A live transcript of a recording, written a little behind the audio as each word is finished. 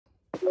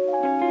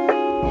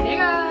Hey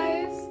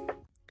guys!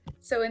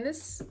 So in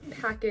this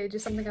package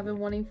is something I've been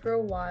wanting for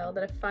a while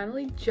that I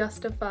finally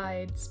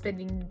justified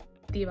spending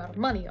the amount of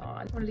money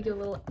on. I wanted to give a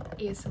little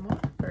ASMR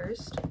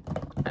first.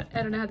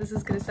 I don't know how this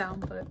is gonna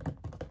sound, but...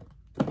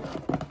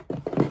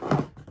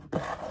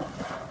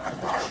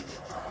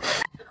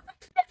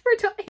 Never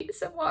done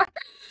ASMR!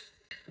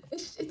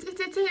 It's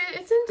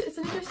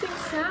an interesting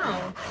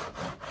sound.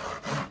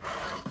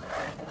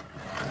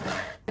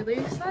 I'm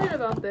really excited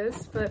about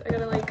this, but I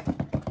gotta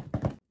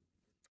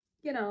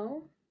you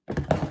know.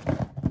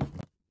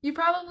 You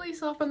probably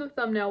saw from the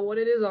thumbnail what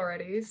it is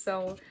already,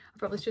 so I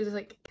probably should just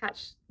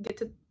catch the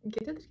chase.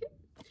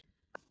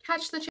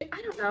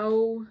 I don't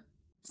know.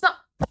 It's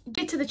not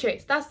get to the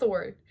chase. That's the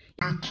word.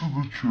 Get to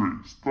the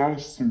chase.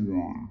 That's the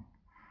word.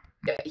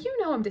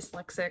 You know I'm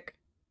dyslexic.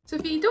 So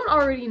if you don't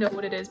already know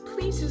what it is,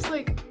 please just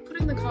put it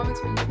in the comments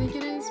what you think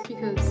it is,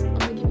 because I'm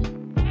gonna give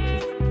you,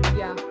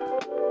 yeah.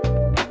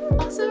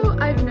 Also,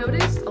 I've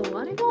noticed a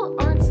lot of y'all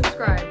aren't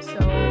subscribed, so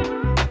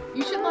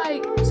you should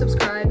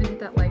subscribe and hit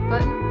that like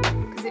button,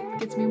 because it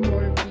gets me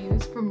more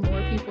views from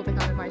more people to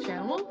come to my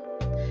channel,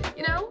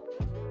 you know?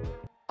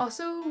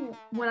 Also,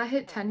 when I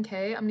hit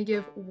 10K, I'm gonna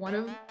give do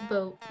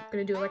a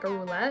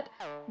roulette,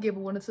 give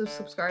one of the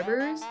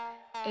subscribers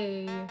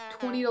a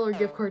 $20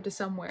 gift card to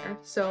somewhere,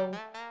 so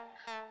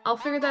I'll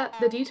figure the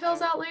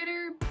details out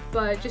later,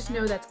 but just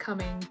know that's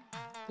coming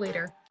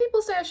later.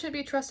 People say I should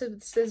be trusted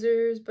with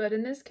scissors, but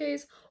in this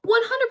case,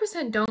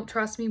 100% don't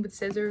trust me with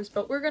scissors,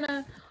 but we're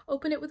gonna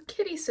open it with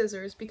kitty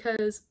scissors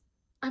because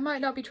I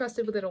might not be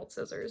trusted with adult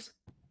scissors.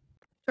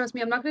 Trust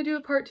me, I'm not gonna do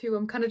a part 2.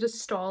 I'm kind of just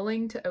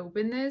stalling to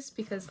open this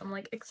because I'm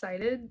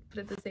excited, but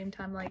at the same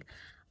time I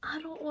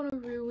don't want to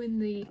ruin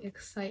the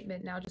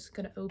excitement now just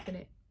gonna open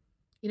it,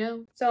 you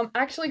know? So I'm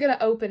actually gonna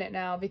open it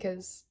now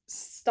because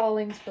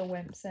stalling's for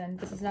wimps, and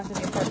this is not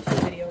gonna be a part 2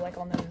 video like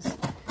on those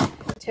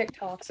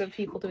TikToks of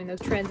people doing those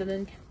trends and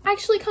then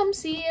actually come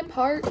see in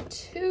part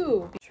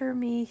 2. For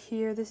me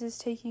here, this is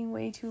taking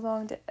way too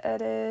long to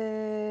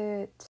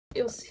edit.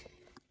 You'll see.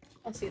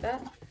 I'll see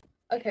that.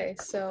 Okay,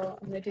 so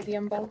I'm gonna do the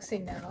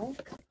unboxing now.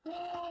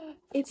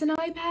 It's an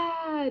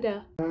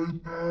iPad!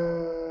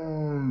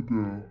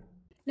 iPad!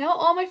 Now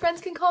all my friends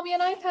can call me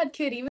an iPad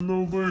kid, even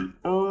No, they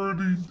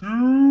already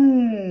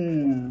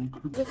do!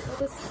 with all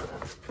this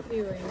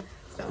viewing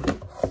stuff.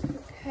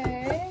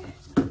 Okay.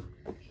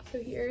 So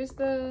here's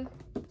the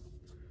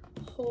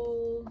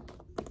whole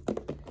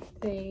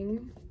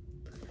thing.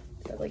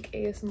 Got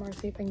ASMR,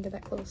 see if I can get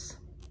that close.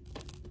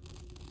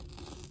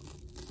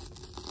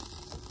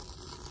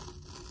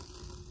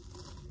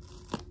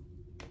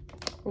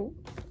 Oh.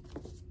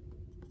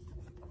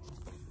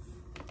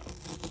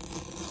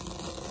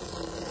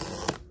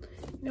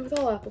 You know, with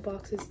all Apple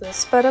boxes, this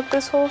Sped up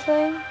this whole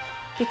thing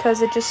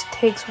because it just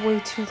takes way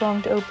too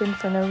long to open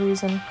for no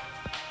reason.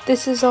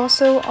 This is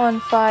also on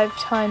 5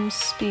 times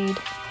speed.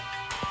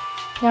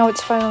 Now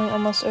it's finally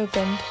almost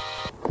opened.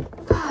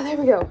 Ah, there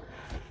we go.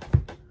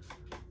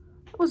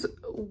 That was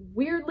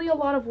weirdly a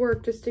lot of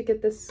work just to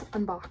get this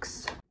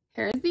unboxed.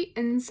 Here's the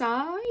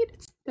inside.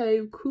 It's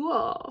so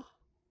cool.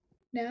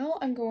 Now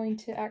I'm going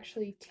to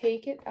actually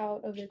take it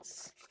out of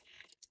its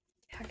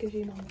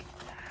packaging on the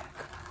back.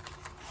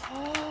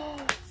 Oh,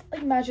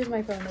 it matches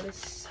my phone. That is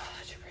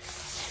such a pretty.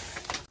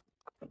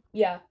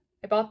 Yeah,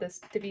 I bought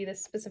this to be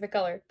this specific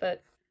color,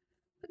 but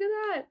look at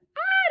that.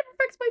 Ah, it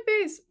affects my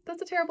face.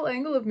 That's a terrible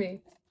angle of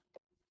me.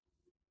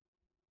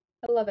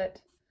 I love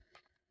it.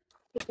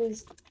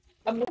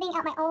 I'm putting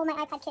out all my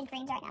iPad kid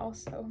frames right now.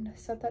 Also, I'm gonna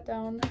set that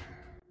down.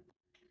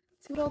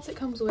 See what else it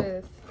comes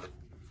with.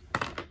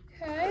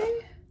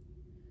 Okay.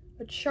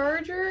 A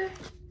charger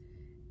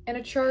and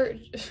a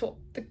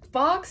the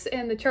box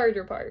and the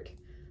charger part.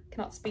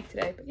 Cannot speak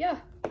today, but yeah.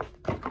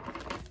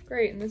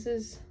 Great, and this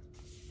is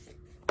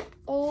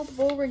all the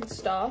Bullring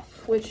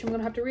stuff, which I'm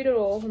gonna have to read it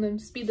all and then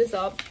speed this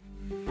up.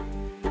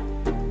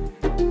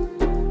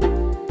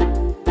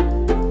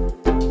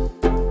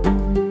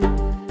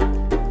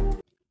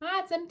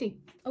 Ah, it's empty.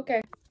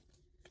 Okay.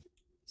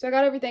 So I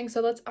got everything,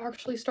 so let's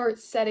actually start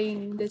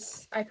setting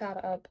this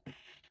iPad up.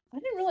 I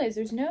didn't realize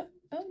there's no...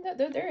 Oh, no,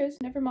 there is.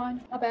 Never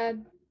mind. My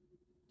bad.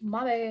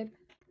 My bad.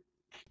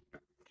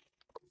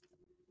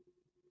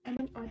 I'm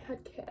an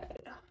iPad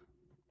kid.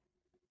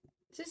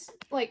 This is,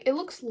 it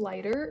looks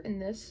lighter in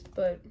this,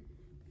 but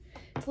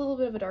it's a little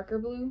bit of a darker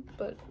blue,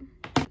 but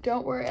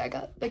don't worry, I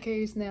got the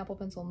case and the Apple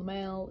Pencil in the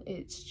mail.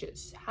 It's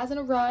just hasn't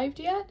arrived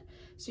yet,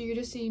 so you're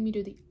just seeing me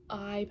do the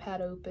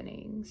iPad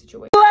opening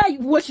situation. Slay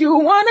what you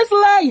wanna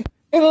slay,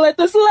 and let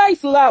the slay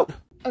slout.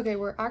 Okay,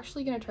 we're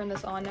actually gonna turn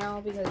this on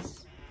now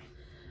because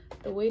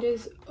the wait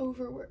is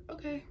over.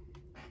 Okay.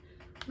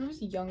 When I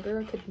was younger,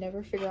 I could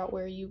never figure out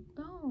where you...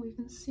 Oh, you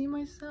can see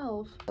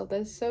myself. Oh,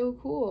 that's so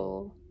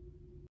cool.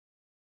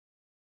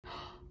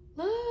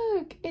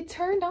 Look, it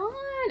turned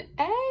on.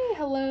 Hey,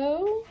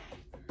 hello.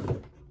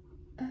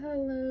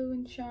 Hello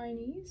in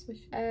Chinese,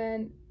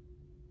 and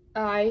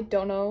I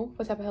don't know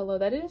what type of hello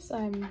that is.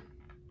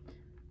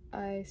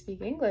 I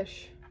speak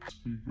English.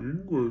 Speak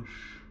English.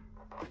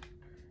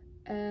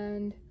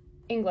 And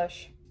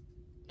English.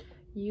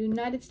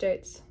 United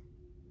States.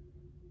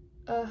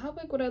 How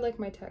big would I like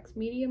my text?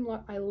 Medium,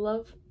 I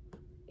love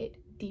it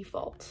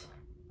default.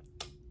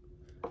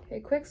 Okay,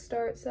 quick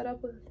start, set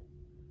up with,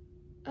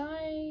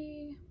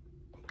 I'm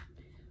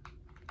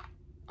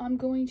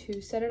going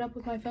to set it up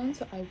with my phone,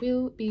 so I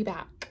will be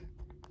back.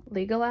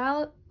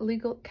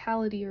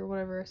 Legality or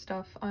whatever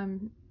stuff.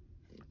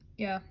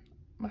 Yeah,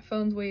 my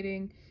phone's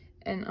waiting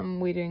and I'm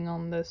waiting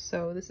on this,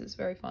 so this is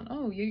very fun.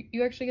 Oh,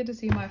 you actually get to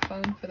see my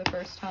phone for the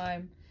first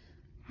time.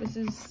 This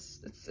is,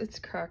 it's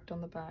cracked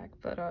on the back,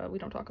 but we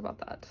don't talk about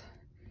that.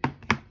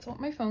 That's what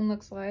my phone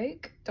looks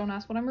like. Don't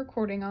ask what I'm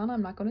recording on,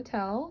 I'm not going to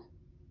tell.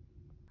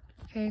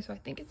 Okay, so I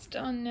think it's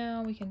done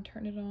now. We can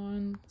turn it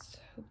on. Let's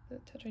hope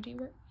that Touch ID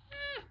works.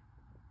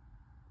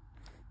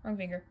 Wrong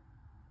finger.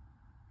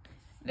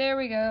 There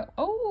we go.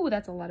 Oh,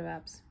 that's a lot of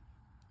apps.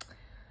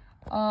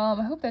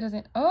 I hope that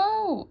doesn't,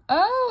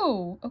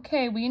 oh,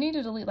 okay, we need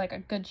to delete like a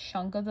good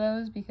chunk of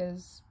those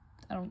because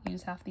I don't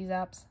use half these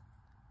apps.